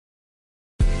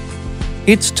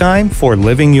It's time for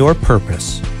Living Your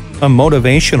Purpose, a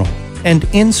motivational and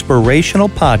inspirational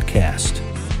podcast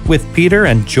with Peter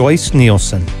and Joyce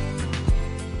Nielsen.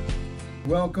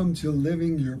 Welcome to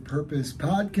Living Your Purpose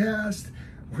podcast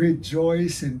with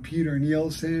Joyce and Peter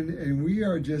Nielsen, and we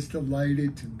are just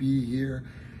delighted to be here.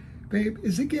 Babe,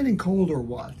 is it getting cold or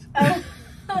what?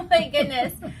 Oh my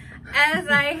goodness. As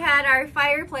I had our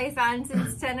fireplace on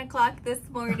since 10 o'clock this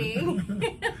morning.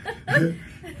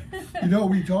 You know,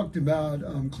 we talked about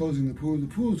closing the pool. The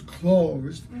pool's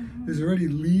closed. There's already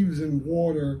leaves and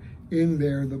water in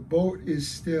there. The boat is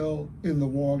still in the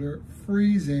water,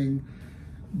 freezing.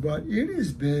 But it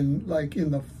has been like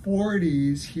in the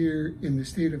 40s here in the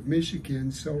state of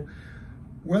Michigan. So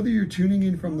whether you're tuning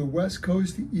in from the West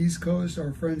Coast, the East Coast,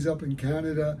 our friends up in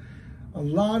Canada, a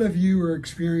lot of you are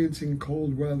experiencing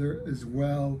cold weather as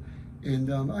well.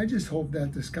 And I just hope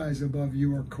that the skies above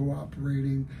you are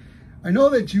cooperating. I know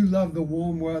that you love the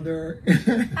warm weather.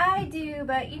 I do,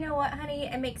 but you know what, honey?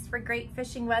 It makes for great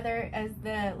fishing weather as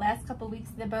the last couple weeks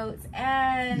of the boats.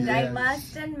 And Yes. I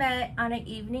must admit, on an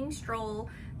evening stroll,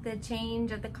 the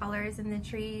change of the colors in the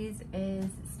trees is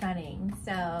stunning.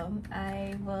 So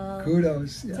I will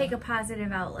Kudos. Yeah. take a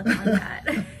positive outlook on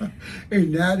that.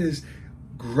 And that is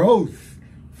growth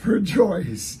for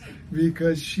Joyce,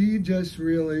 because she just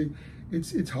really,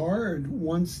 it's hard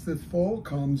once the fall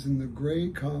comes and the gray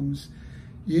comes.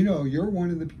 You know, you're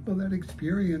one of the people that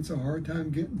experience a hard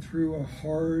time getting through a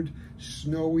hard,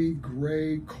 snowy,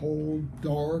 gray, cold,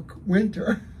 dark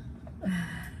winter.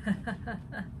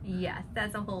 Yes,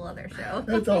 that's a whole other show.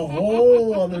 That's a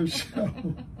whole other show.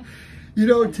 You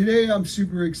know, today I'm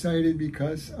super excited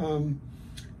because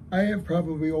I have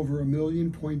probably over 1.2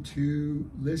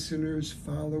 million listeners,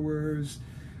 followers,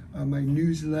 my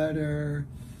newsletter,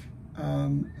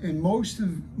 and most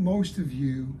of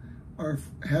you are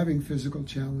having physical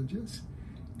challenges,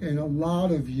 and a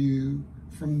lot of you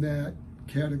from that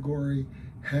category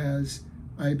has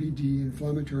IBD,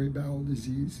 inflammatory bowel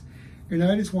disease. And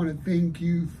I just want to thank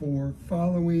you for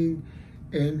following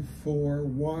and for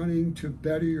wanting to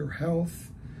better your health.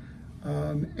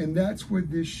 And that's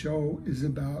what this show is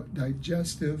about,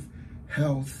 digestive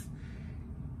health.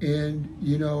 And,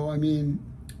 you know, I mean,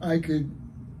 I could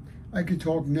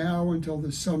talk now until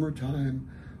the summertime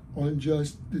on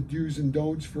just the do's and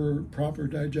don'ts for proper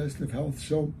digestive health.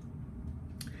 So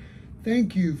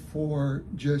thank you for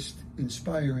just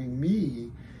inspiring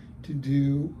me to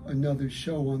do another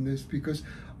show on this, because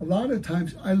a lot of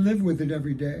times I live with it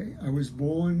every day. I was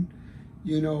born,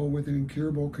 you know, with an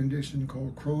incurable condition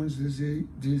called Crohn's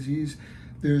disease.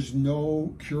 There's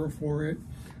no cure for it.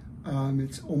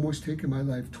 It's almost taken my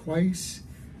life twice.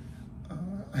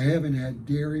 I haven't had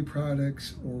dairy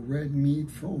products or red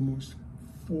meat for almost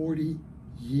 40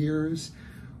 years.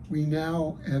 We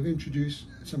now have introduced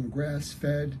some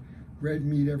grass-fed red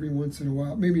meat every once in a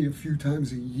while, maybe a few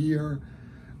times a year.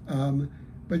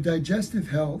 But digestive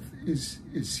health is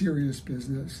serious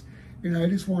business. And I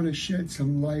just want to shed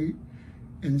some light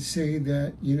and say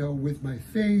that, you know, with my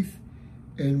faith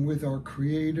and with our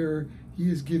Creator, He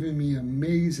has given me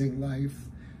amazing life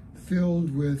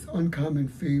filled with uncommon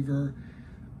favor.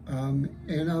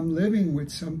 And I'm living with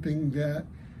something that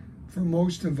for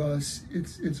most of us,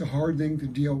 it's a hard thing to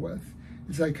deal with.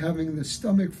 It's like having the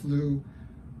stomach flu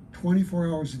 24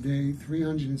 hours a day,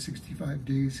 365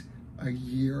 days a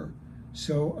year.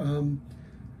 So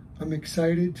I'm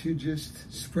excited to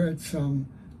just spread some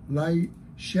light,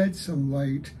 shed some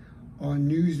light on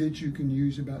news that you can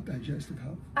use about digestive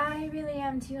health. I really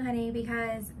am too, honey,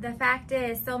 because the fact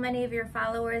is so many of your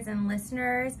followers and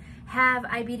listeners have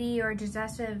IBD or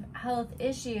digestive health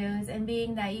issues, and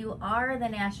being that you are the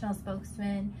national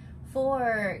spokesman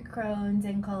for Crohn's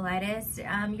and colitis,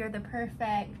 you're the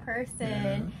perfect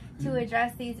person to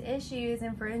address these issues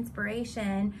and for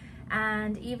inspiration.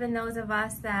 And even those of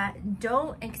us that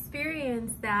don't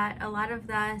experience that, a lot of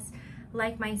us,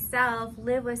 like myself,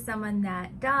 live with someone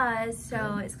that does.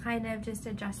 So it's kind of just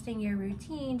adjusting your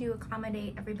routine to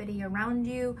accommodate everybody around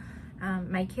you.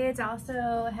 My kids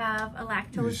also have a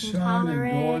lactose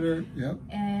intolerant,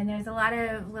 and there's a lot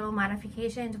of little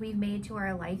modifications we've made to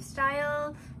our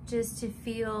lifestyle just to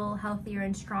feel healthier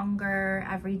and stronger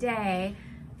every day.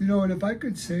 You know, and if I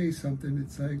could say something,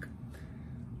 it's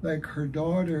like her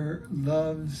daughter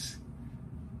loves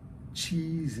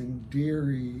cheese and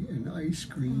dairy and ice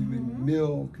cream and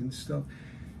milk and stuff.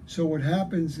 So what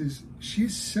happens is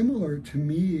she's similar to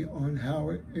me on how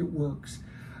it works.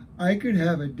 I could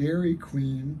have a Dairy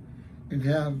Queen and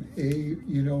have a,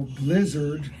 you know,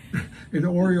 blizzard, an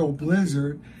Oreo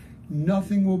blizzard,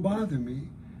 nothing will bother me.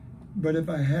 But if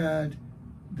I had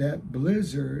that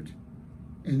blizzard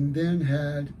and then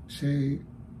had, say,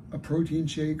 a protein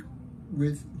shake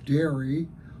with dairy,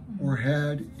 or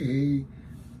had a,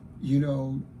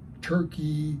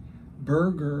 turkey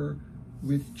burger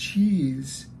with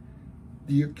cheese,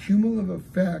 the cumulative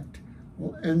effect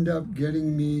will end up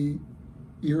getting me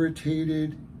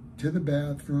irritated to the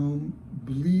bathroom,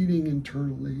 bleeding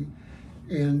internally.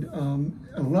 And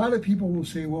a lot of people will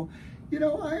say, well,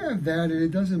 I have that and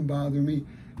it doesn't bother me.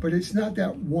 But it's not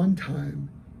that one time.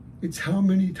 It's how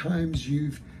many times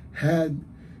you've had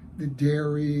the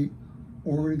dairy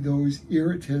or those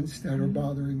irritants that are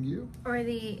bothering you. Or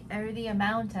the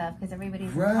amount of, because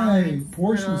everybody's right.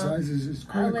 Portion sizes is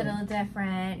critical. A little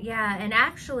different. Yeah, and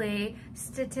actually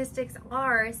statistics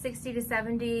are 60 to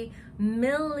 70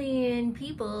 million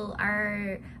people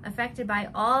are affected by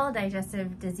all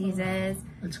digestive diseases.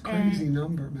 It's a crazy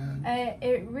number, man.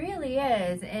 It really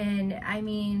is. And I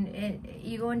mean,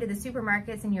 you go into the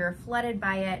supermarkets and you're flooded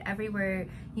by it everywhere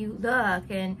you look,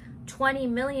 and 20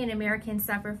 million Americans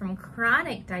suffer from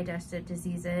chronic digestive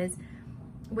diseases,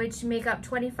 which make up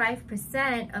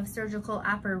 25% of surgical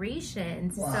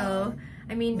operations. Wow. So,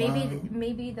 I mean,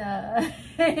 maybe the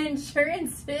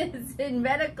insurances and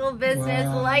medical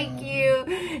business like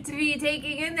you to be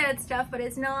taking in that stuff, but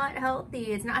it's not healthy.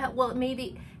 It's not, well,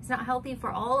 maybe it's not healthy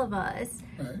for all of us.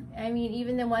 Right. I mean,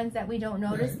 even the ones that we don't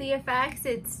notice the effects,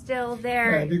 it's still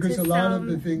there because to a lot some of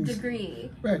the things,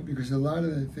 degree. Right, because a lot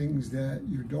of the things that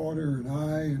your daughter and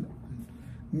I and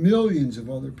millions of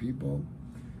other people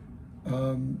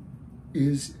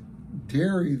is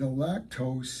dairy, the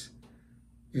lactose,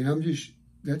 and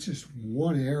that's just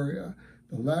one area,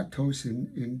 the lactose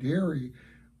in dairy,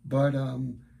 but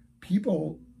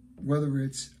people, whether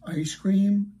it's ice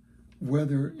cream,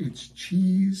 whether it's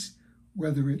cheese,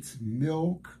 whether it's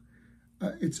milk,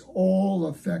 it's all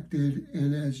affected.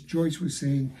 And as Joyce was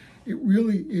saying, it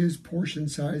really is portion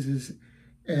sizes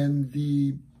and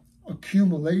the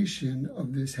accumulation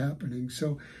of this happening.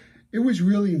 So it was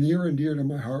really near and dear to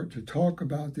my heart to talk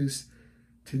about this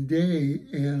today.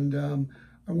 And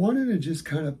I wanted to just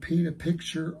kind of paint a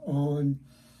picture on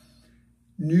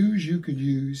news you could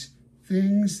use,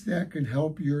 things that can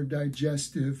help your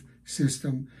digestive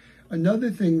system. Another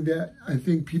thing that I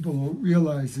think people don't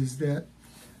realize is that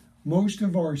most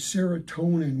of our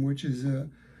serotonin, which is a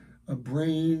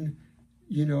brain,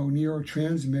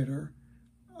 neurotransmitter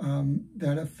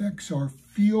that affects our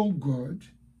feel good,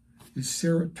 is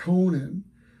serotonin,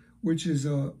 which is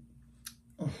a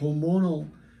hormonal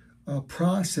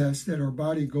process that our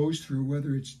body goes through,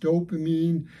 whether it's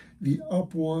dopamine, the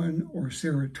up one, or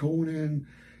serotonin,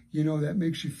 that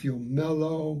makes you feel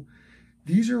mellow.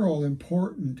 These are all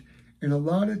important. And a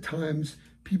lot of times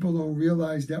people don't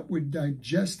realize that with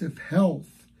digestive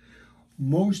health,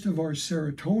 most of our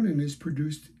serotonin is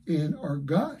produced in our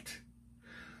gut.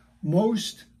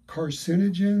 Most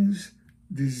carcinogens,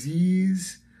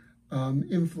 disease,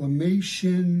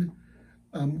 inflammation,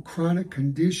 chronic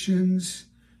conditions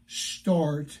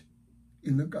start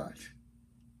in the gut.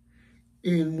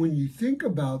 And when you think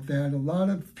about that, a lot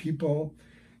of people,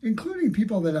 including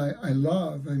people that I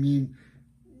love,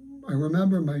 I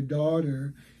remember my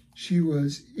daughter, she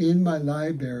was in my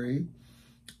library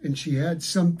and she had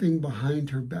something behind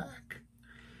her back.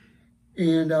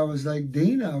 And I was like,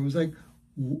 Dana,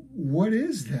 what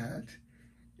is that?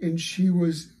 And she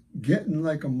was getting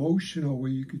like emotional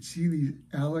where you could see these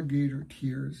alligator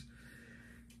tears.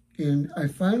 And I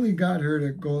finally got her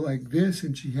to go like this,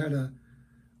 and she had a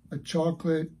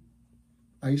chocolate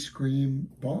ice cream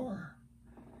bar.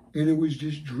 And it was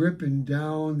just dripping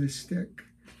down the stick.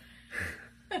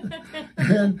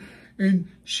 and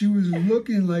she was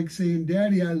looking like saying,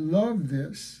 Daddy, I love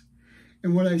this.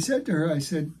 And what I said to her, I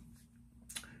said,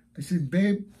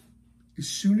 babe, as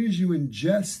soon as you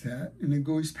ingest that and it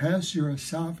goes past your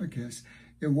esophagus,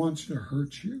 it wants to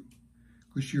hurt you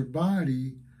because your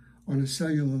body on a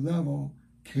cellular level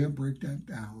can't break that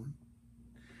down.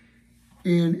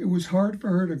 And it was hard for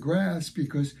her to grasp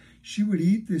because she would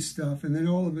eat this stuff and then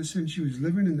all of a sudden she was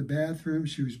living in the bathroom.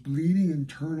 She was bleeding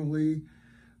internally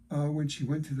when she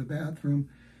went to the bathroom.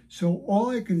 So all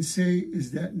I can say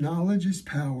is that knowledge is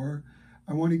power.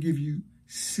 I want to give you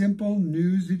simple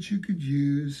news that you could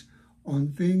use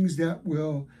on things that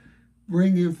will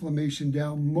bring inflammation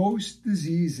down. Most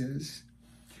diseases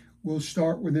will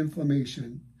start with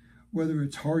inflammation, whether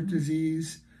it's heart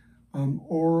disease,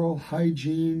 oral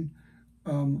hygiene,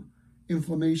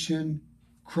 inflammation,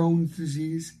 Crohn's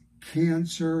disease,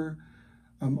 cancer,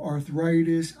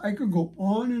 arthritis. I could go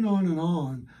on and on and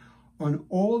on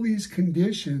all these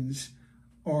conditions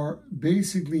are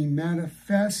basically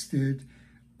manifested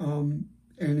and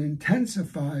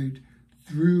intensified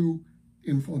through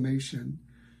inflammation.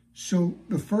 So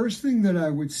the first thing that I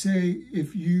would say,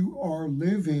 if you are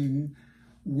living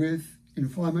with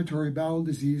inflammatory bowel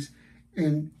disease,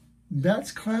 and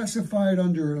that's classified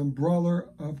under an umbrella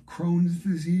of Crohn's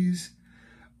disease,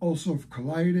 ulcerative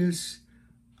colitis,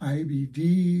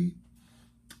 IBD,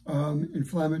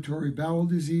 inflammatory bowel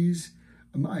disease,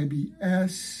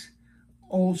 IBS,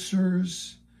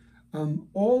 ulcers,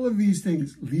 all of these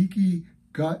things, leaky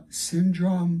gut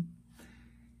syndrome.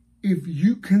 If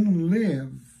you can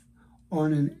live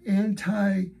on an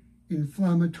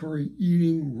anti-inflammatory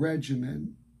eating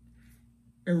regimen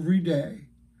every day,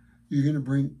 you're going to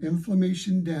bring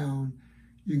inflammation down,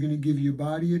 you're going to give your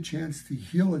body a chance to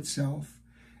heal itself,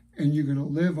 and you're going to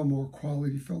live a more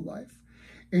quality-filled life.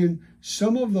 And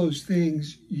some of those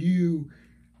things,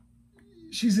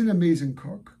 she's an amazing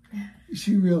cook.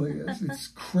 She really is. It's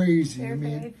crazy. You're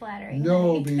very flattering.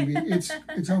 No, baby, it's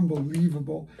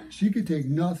unbelievable. She could take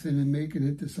nothing and make it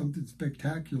into something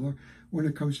spectacular when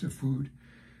it comes to food.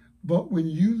 But when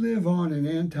you live on an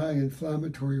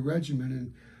anti-inflammatory regimen,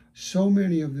 and so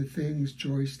many of the things,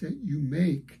 Joyce, that you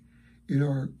make in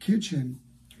our kitchen,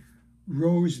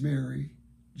 rosemary,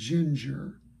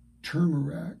 ginger,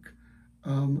 turmeric,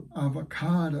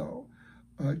 avocado,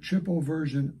 triple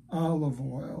virgin olive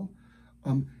oil,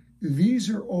 these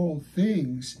are all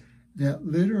things that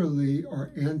literally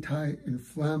are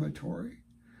anti-inflammatory.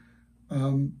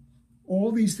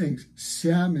 All these things,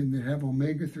 salmon that have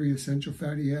omega-3 essential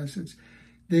fatty acids,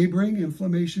 they bring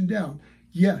inflammation down.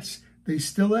 Yes, they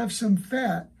still have some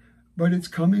fat, but it's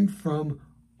coming from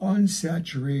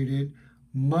unsaturated,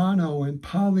 mono and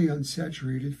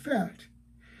polyunsaturated fat.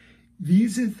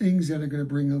 These are things that are going to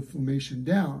bring inflammation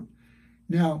down.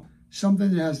 Now,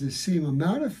 something that has the same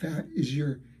amount of fat is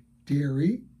your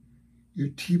dairy, your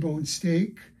T-bone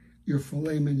steak, your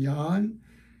filet mignon.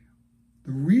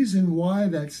 The reason why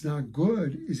that's not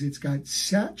good is it's got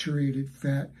saturated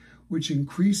fat, which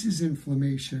increases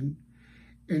inflammation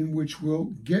and which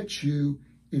will get you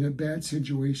in a bad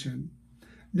situation.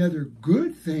 Another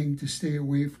good thing to stay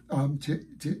away from,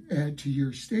 to add to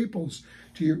your staples,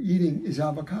 to your eating, is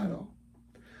avocado.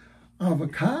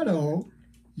 Avocado,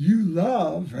 you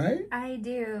love, right? I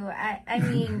do. I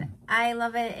mean, I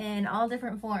love it in all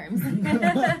different forms. An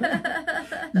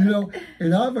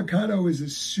avocado is a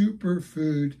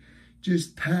superfood,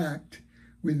 just packed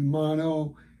with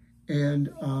mono and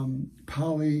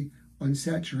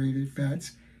polyunsaturated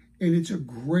fats. And it's a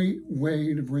great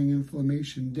way to bring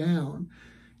inflammation down.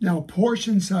 Now,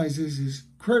 portion sizes is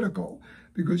critical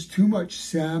because too much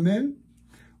salmon,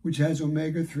 which has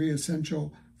omega-3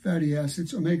 essential fatty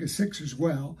acids, omega-6 as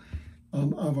well,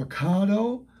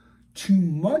 avocado, too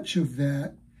much of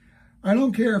that, I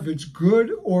don't care if it's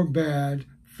good or bad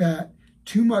fat,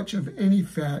 too much of any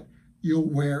fat, you'll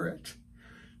wear it.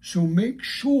 So make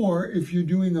sure if you're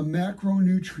doing a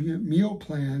macronutrient meal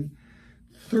plan,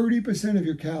 30% of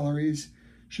your calories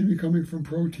should be coming from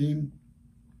protein,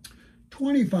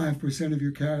 25% of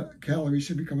your calories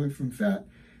should be coming from fat,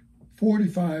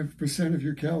 45% of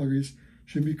your calories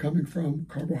should be coming from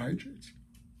carbohydrates.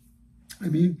 I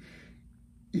mean,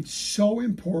 it's so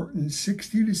important,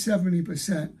 60 to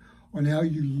 70% on how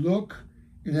you look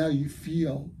and how you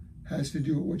feel has to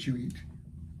do with what you eat.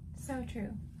 So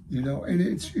true. And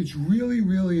it's really,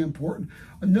 really important.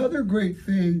 Another great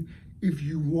thing, if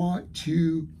you want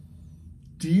to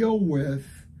deal with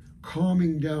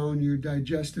calming down your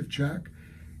digestive tract,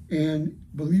 and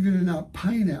believe it or not,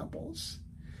 pineapples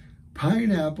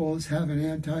have an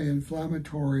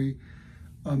anti-inflammatory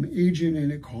agent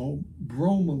in it called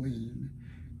bromelain.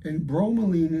 And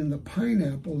bromelain in the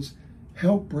pineapples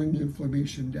help bring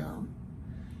inflammation down.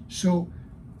 So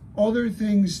other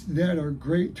things that are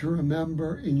great to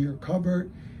remember in your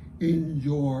cupboard, in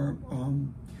your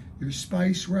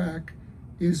spice rack,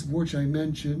 is, which I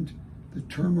mentioned, the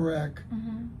turmeric,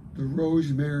 the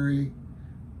rosemary,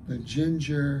 the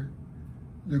ginger,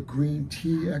 the green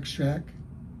tea extract.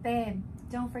 Babe,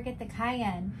 don't forget the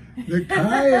cayenne. The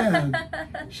cayenne.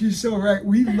 She's so right.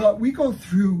 We go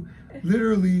through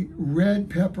literally red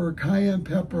pepper, cayenne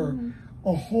pepper,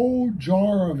 a whole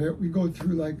jar of it. We go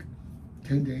through like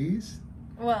 10 days.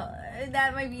 Well,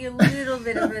 that might be a little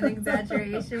bit of an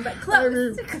exaggeration, but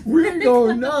close. I mean, we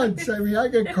go nuts. I mean, I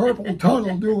get carpal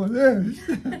tunnel doing this.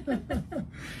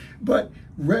 But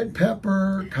red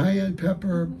pepper, cayenne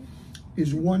pepper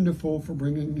is wonderful for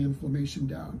bringing inflammation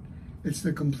down. It's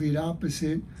the complete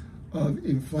opposite of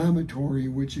inflammatory,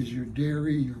 which is your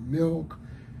dairy, your milk,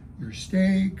 your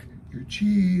steak, your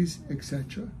cheese,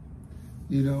 etc.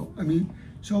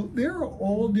 So there are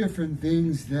all different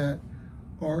things that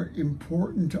are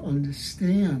important to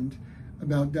understand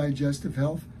about digestive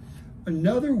health.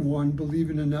 Another one, believe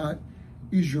it or not,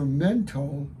 is your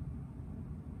mental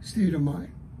state of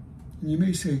mind. And you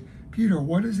may say, Peter,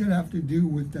 what does it have to do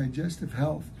with digestive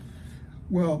health?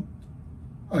 Well,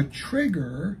 a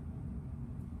trigger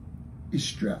is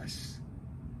stress.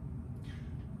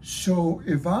 So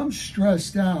if I'm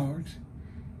stressed out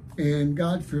and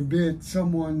God forbid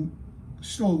someone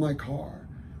stole my car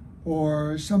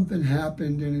or something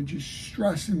happened and it just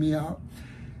stressing me out,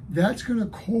 that's going to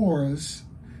cause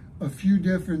a few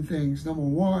different things. Number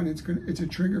one, it's a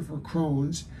trigger for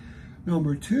Crohn's.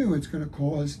 Number two, it's going to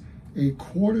cause a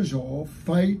cortisol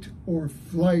fight or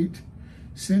flight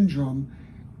syndrome,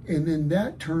 and then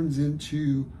that turns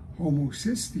into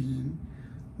homocysteine,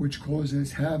 which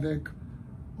causes havoc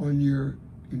on your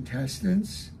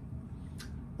intestines,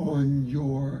 on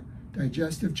your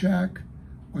digestive tract,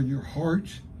 on your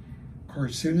heart,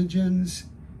 carcinogens,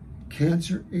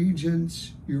 cancer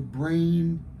agents, your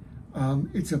brain.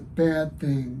 It's a bad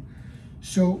thing.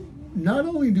 So not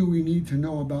only do we need to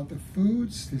know about the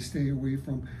foods to stay away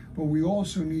from, but we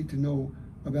also need to know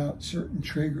about certain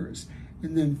triggers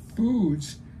and then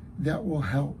foods that will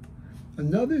help.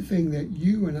 Another thing that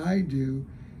you and I do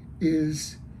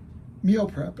is meal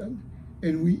prepping.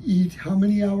 And we eat how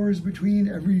many hours between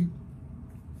every?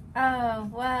 Oh,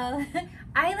 well,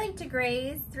 I like to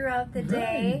graze throughout the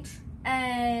day,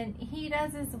 and he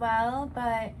does as well,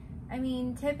 but I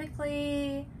mean,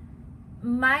 typically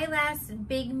my last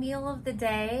big meal of the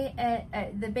day,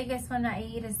 the biggest one I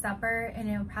eat is supper, and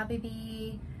it'll probably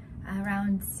be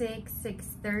around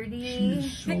 6:30.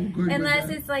 She's so good unless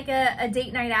with it's like a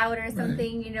date night out or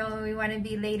something, right. You know, we want to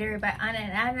be later, but on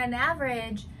an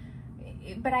average,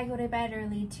 but I go to bed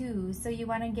early too, so you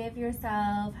want to give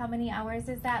yourself, how many hours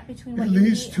is that between what at you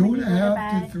least eat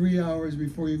 2.5 to 3 hours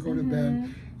before you go to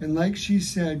bed. And like she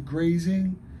said,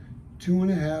 grazing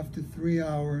 2.5 to 3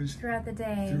 hours throughout the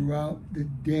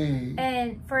day.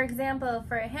 And for example,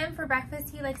 for him, for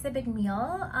breakfast, he likes a big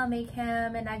meal. I'll make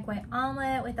him an egg white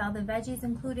omelet with all the veggies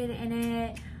included in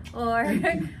it, or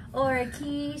a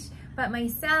quiche. But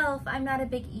myself, I'm not a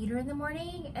big eater in the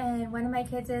morning, and one of my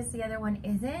kids is, the other one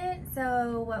isn't.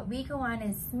 So what we go on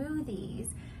is smoothies,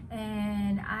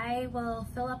 and I will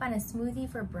fill up on a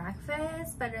smoothie for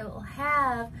breakfast, but it will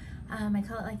have, I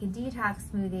call it like a detox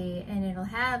smoothie, and it'll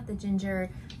have the ginger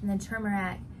and the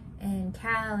turmeric and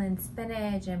kale and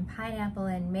spinach and pineapple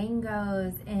and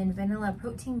mangoes and vanilla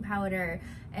protein powder.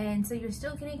 And so you're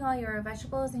still getting all your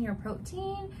vegetables and your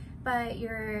protein, but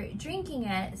you're drinking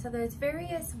it. So there's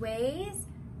various ways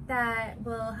that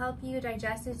will help you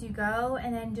digest as you go,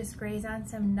 and then just graze on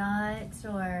some nuts,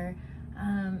 or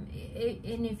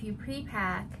and if you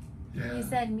pre-pack. You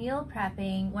said meal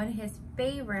prepping. One of his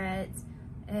favorites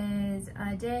is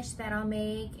a dish that I'll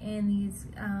make in these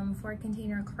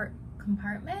 4-container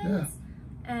compartments,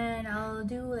 and I'll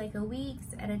do like a week's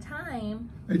at a time.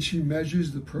 And she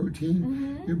measures the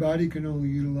protein. Your body can only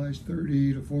utilize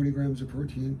 30 to 40 grams of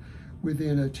protein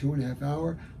within a 2.5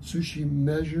 hour. So she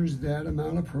measures that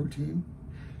amount of protein.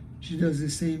 She does the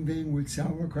same thing with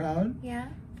sauerkraut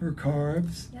for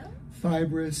carbs,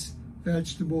 fibrous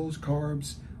vegetables,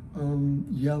 carbs,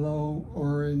 yellow,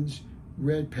 orange,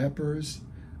 red peppers,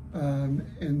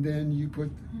 and then you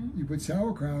put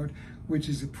sauerkraut, which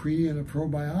is a pre and a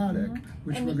probiotic,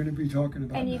 which we're going to be talking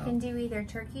about. And you now. can do either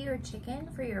turkey or chicken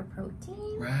for your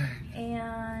protein. Right.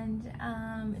 And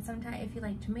sometimes if you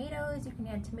like tomatoes, you can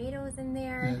add tomatoes in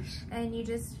there. Yes. And you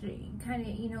just kind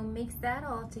of, mix that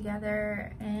all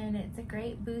together, and it's a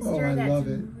great booster. Oh, I love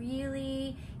it.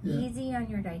 Really easy on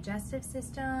your digestive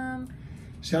system.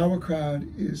 Sauerkraut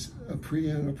is a pre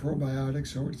and a probiotic,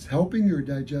 so it's helping your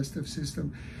digestive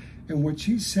system. And what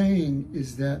she's saying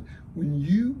is that when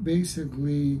you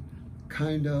basically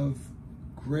kind of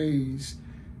graze,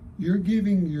 you're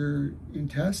giving your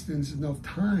intestines enough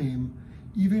time.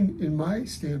 Even in my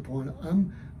standpoint,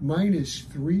 I'm minus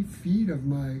 3 feet of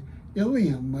my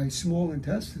ileum, my small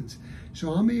intestines.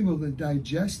 So I'm able to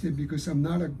digest it because I'm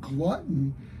not a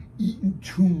glutton eating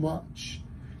too much.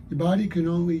 Your body can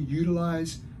only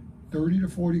utilize 30 to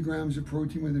 40 grams of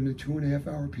protein within a 2.5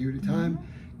 hour period of time.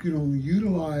 You can only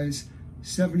utilize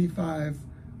 75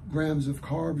 grams of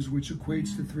carbs, which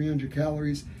equates to 300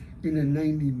 calories in a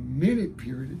 90-minute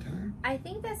period of time. I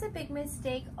think that's a big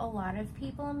mistake a lot of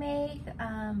people make.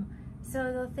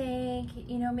 So they'll think,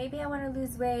 maybe I want to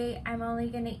lose weight, I'm only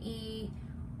going to eat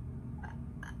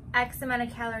X amount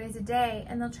of calories a day,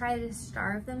 and they'll try to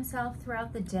starve themselves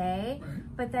throughout the day,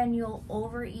 but then you'll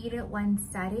overeat at one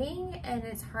setting, and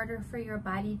it's harder for your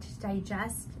body to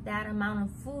digest that amount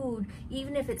of food,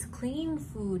 even if it's clean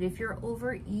food. If you're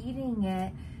overeating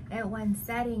it at one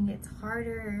setting, it's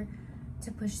harder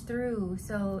push through.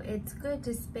 So it's good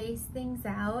to space things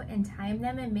out and time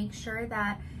them, and make sure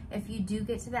that if you do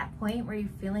get to that point where you're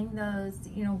feeling those,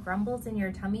 you know, grumbles in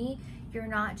your tummy, you're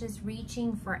not just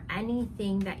reaching for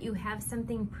anything, that you have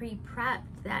something pre-prepped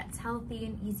that's healthy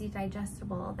and easy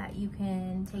digestible that you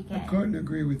can take in. I couldn't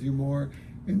agree with you more.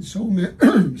 And so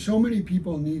many, so many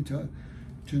people need to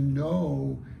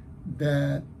know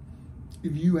that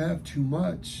if you have too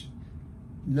much,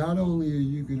 not only are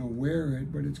you going to wear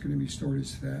it, but it's going to be stored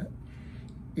as fat.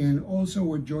 And also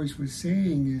what Joyce was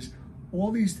saying is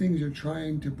all these things are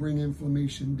trying to bring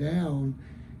inflammation down,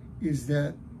 is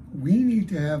that we need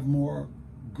to have more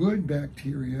good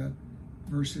bacteria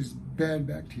versus bad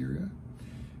bacteria.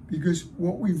 Because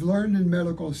what we've learned in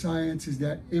medical science is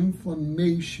that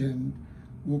inflammation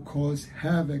will cause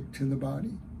havoc to the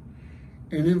body.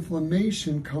 And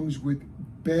inflammation comes with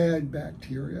bad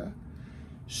bacteria.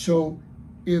 So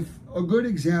if a good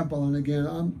example, and again,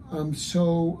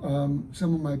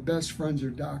 some of my best friends are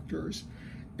doctors,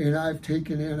 and I've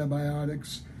taken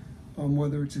antibiotics,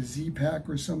 whether it's a Z-Pack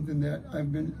or something that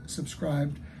I've been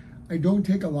subscribed. I don't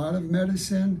take a lot of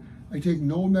medicine. I take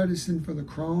no medicine for the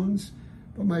Crohn's.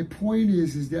 But my point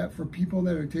is that for people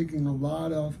that are taking a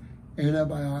lot of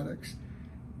antibiotics,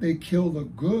 they kill the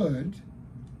good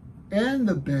and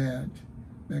the bad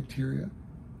bacteria.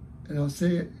 And I'll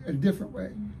say it a different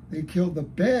way. They kill the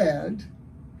bad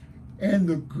and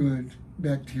the good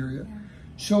bacteria. Yeah.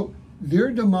 So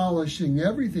they're demolishing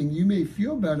everything. You may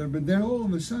feel better, but then all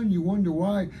of a sudden you wonder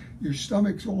why your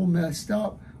stomach's all messed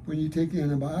up when you take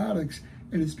antibiotics,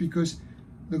 and it's because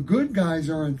the good guys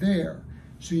aren't there.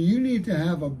 So you need to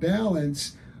have a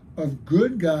balance of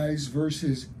good guys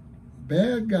versus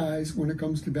bad guys when it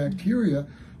comes to bacteria,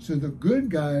 so the good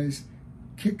guys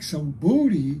kick some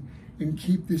booty and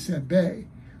keep this at bay,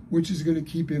 which is going to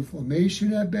keep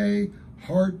inflammation at bay,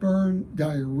 heartburn,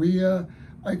 diarrhea.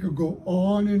 I could go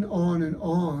on and on and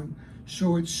on.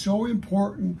 So it's so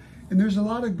important. And there's a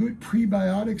lot of good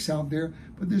prebiotics out there,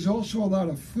 but there's also a lot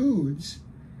of foods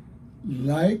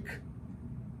like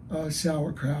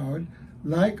sauerkraut,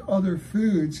 like other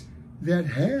foods that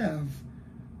have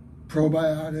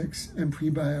probiotics and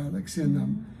prebiotics in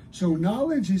them. So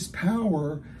knowledge is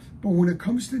power, but when it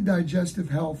comes to digestive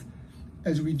health,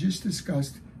 as we just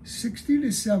discussed, 60 to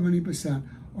 70%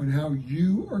 on how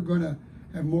you are going to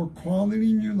have more quality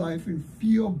in your life and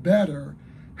feel better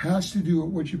has to do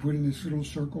with what you put in this little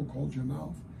circle called your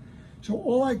mouth. So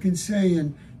all I can say,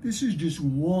 and this is just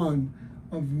one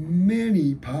of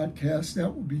many podcasts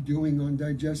that we'll be doing on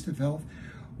digestive health,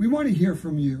 we want to hear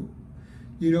from you.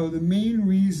 You know, the main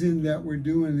reason that we're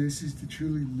doing this is to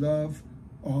truly love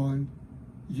on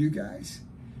you guys.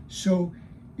 So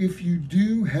if you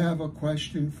do have a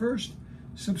question, first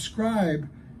subscribe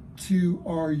to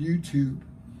our YouTube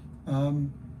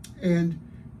and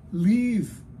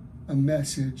leave a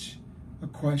message, a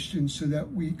question, so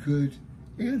that we could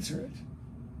answer it.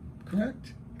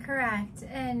 Correct? Correct.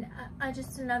 And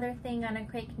just another thing on a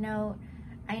quick note,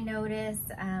 I notice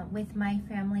with my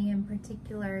family in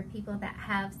particular, people that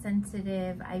have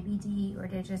sensitive IBD or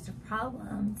digestive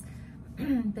problems,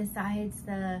 besides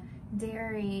the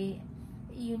dairy,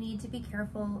 you need to be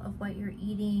careful of what you're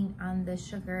eating on the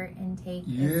sugar intake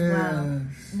as well.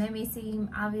 And that may seem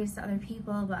obvious to other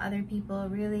people, but other people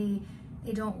really,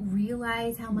 they don't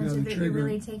realize how much of it you're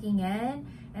really taking in.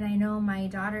 And I know my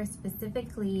daughter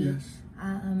specifically,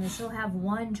 she'll have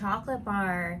one chocolate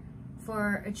bar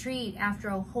for a treat after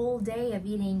a whole day of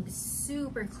eating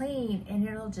super clean, and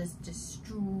it'll just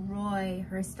destroy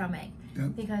her stomach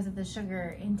because of the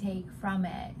sugar intake from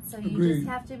it. So you just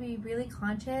have to be really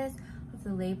conscious of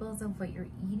the labels of what you're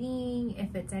eating.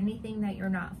 If it's anything that you're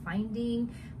not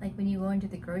finding, like when you go into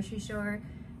the grocery store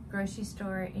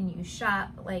and you shop,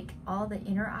 like all the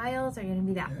inner aisles are going to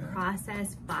be that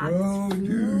processed boxed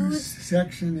food.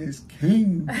 Section is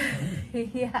king.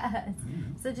 Yes.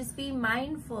 So just be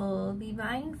mindful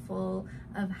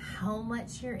of how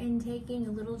much you're intaking.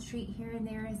 A little treat here and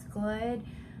there is good,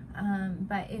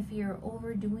 but if you're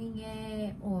overdoing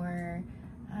it, or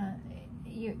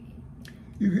you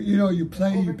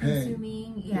play, you pay.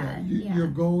 You're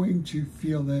going to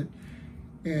feel it.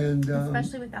 And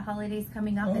especially with the holidays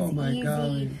coming up, it's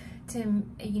easy to,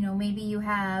 maybe you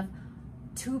have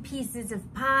 2 pieces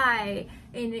of pie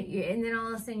and then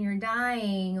all of a sudden you're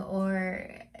dying, or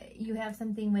you have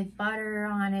something with butter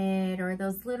on it, or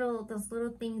those little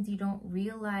things you don't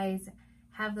realize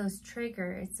have those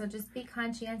triggers. So just be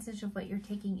conscientious of what you're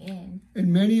taking in.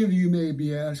 And many of you may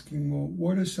be asking, well,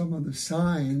 what are some of the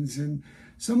signs? And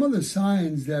some of the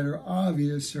signs that are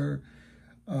obvious are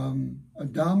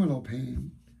abdominal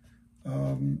pain,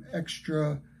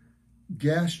 extra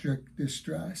gastric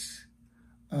distress,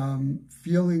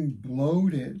 feeling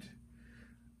bloated,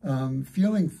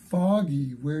 feeling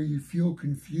foggy where you feel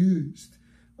confused,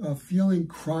 feeling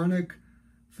chronic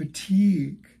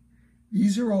fatigue.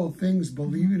 These are all things,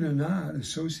 believe it or not,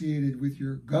 associated with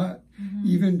your gut.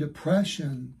 Even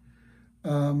depression,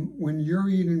 when you're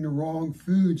eating the wrong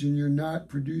foods and you're not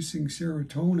producing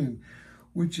serotonin,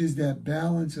 which is that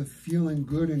balance of feeling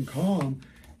good and calm,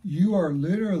 you are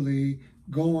literally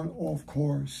going off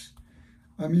course.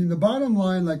 I mean, the bottom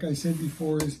line, like I said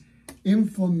before, is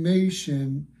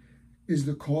inflammation is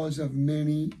the cause of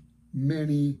many,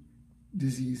 many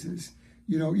diseases.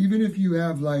 You know, even if you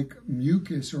have like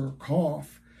mucus or a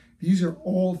cough, these are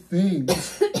all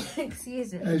things.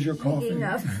 Excuse me. As you're coughing.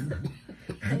 I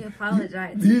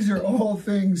apologize. These are all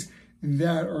things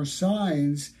that are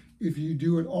signs, if you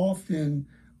do it often,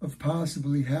 of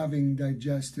possibly having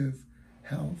digestive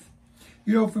health.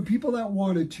 You know, for people that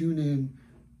want to tune in,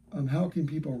 how can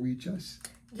people reach us?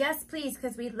 Yes, please,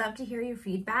 because we'd love to hear your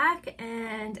feedback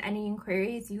and any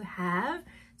inquiries you have.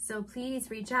 So please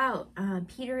reach out,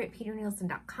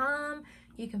 peter@peternielsen.com.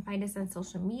 You can find us on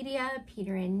social media,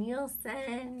 Peter and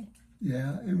Nielsen.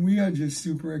 Yeah, and we are just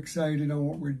super excited on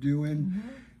what we're doing.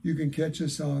 You can catch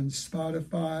us on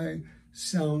Spotify,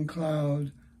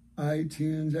 SoundCloud,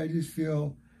 iTunes. I just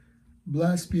feel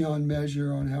blessed beyond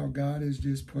measure on how God has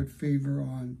just put favor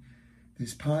on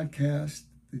this podcast,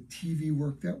 the TV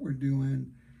work that we're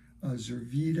doing,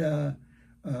 Zervita,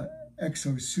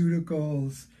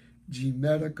 Exoceuticals, G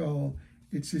Medical.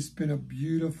 It's just been a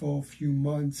beautiful few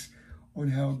months on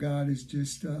how God is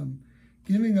just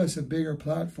giving us a bigger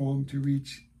platform to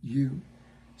reach you.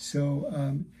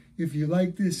 So if you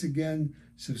like this, again,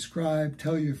 subscribe,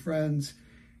 tell your friends.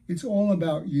 It's all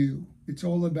about you. It's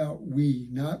all about we,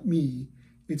 not me.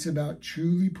 It's about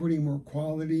truly putting more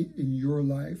quality in your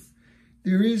life.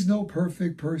 There is no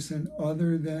perfect person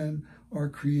other than our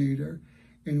Creator,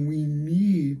 and we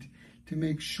need to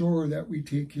make sure that we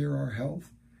take care of our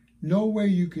health. No way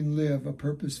you can live a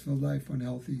purposeful life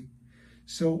unhealthy.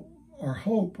 So our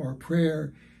hope, our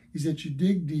prayer, is that you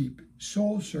dig deep,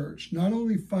 soul search, not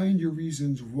only find your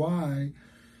reasons why,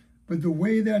 but the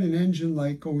way that an engine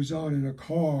light goes on in a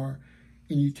car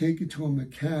and you take it to a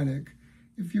mechanic.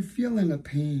 If you're feeling a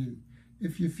pain,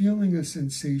 if you're feeling a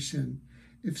sensation,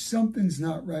 if something's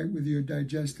not right with your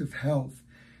digestive health,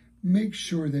 make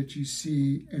sure that you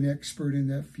see an expert in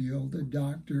that field, a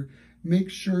doctor. Make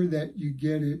sure that you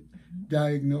get it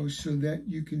diagnosed so that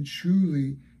you can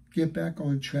truly get back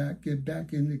on track, get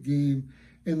back in the game,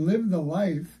 and live the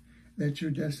life that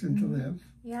you're destined to live.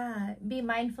 Yeah, be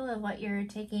mindful of what you're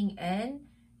taking in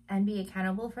and be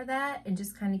accountable for that, and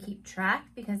just kind of keep track,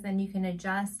 because then you can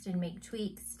adjust and make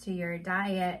tweaks to your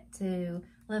diet to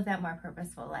live that more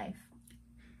purposeful life.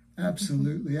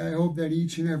 Absolutely. I hope that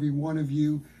each and every one of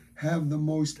you have the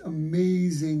most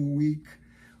amazing week.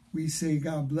 We say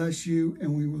God bless you,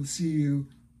 and we will see you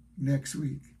next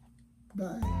week.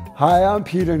 Bye. Hi, I'm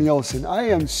Peter Nielsen. I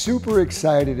am super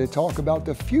excited to talk about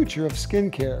the future of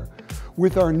skincare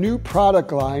with our new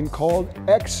product line called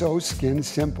Exo Skin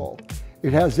Simple.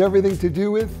 It has everything to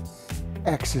do with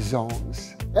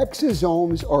exosomes.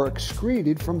 Exosomes are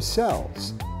excreted from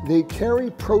cells. They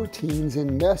carry proteins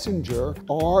and messenger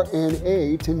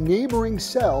RNA to neighboring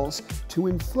cells to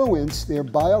influence their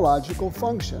biological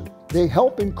function. They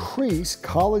help increase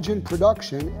collagen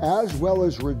production as well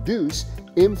as reduce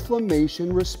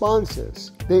inflammation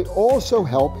responses. They also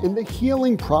help in the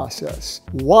healing process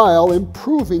while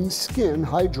improving skin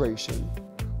hydration.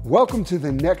 Welcome to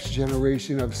the next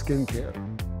generation of skincare.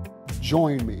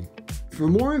 Join me. For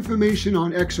more information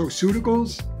on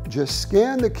Exoceuticals, just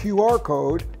scan the QR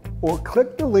code or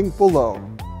click the link below.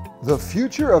 The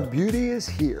future of beauty is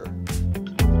here.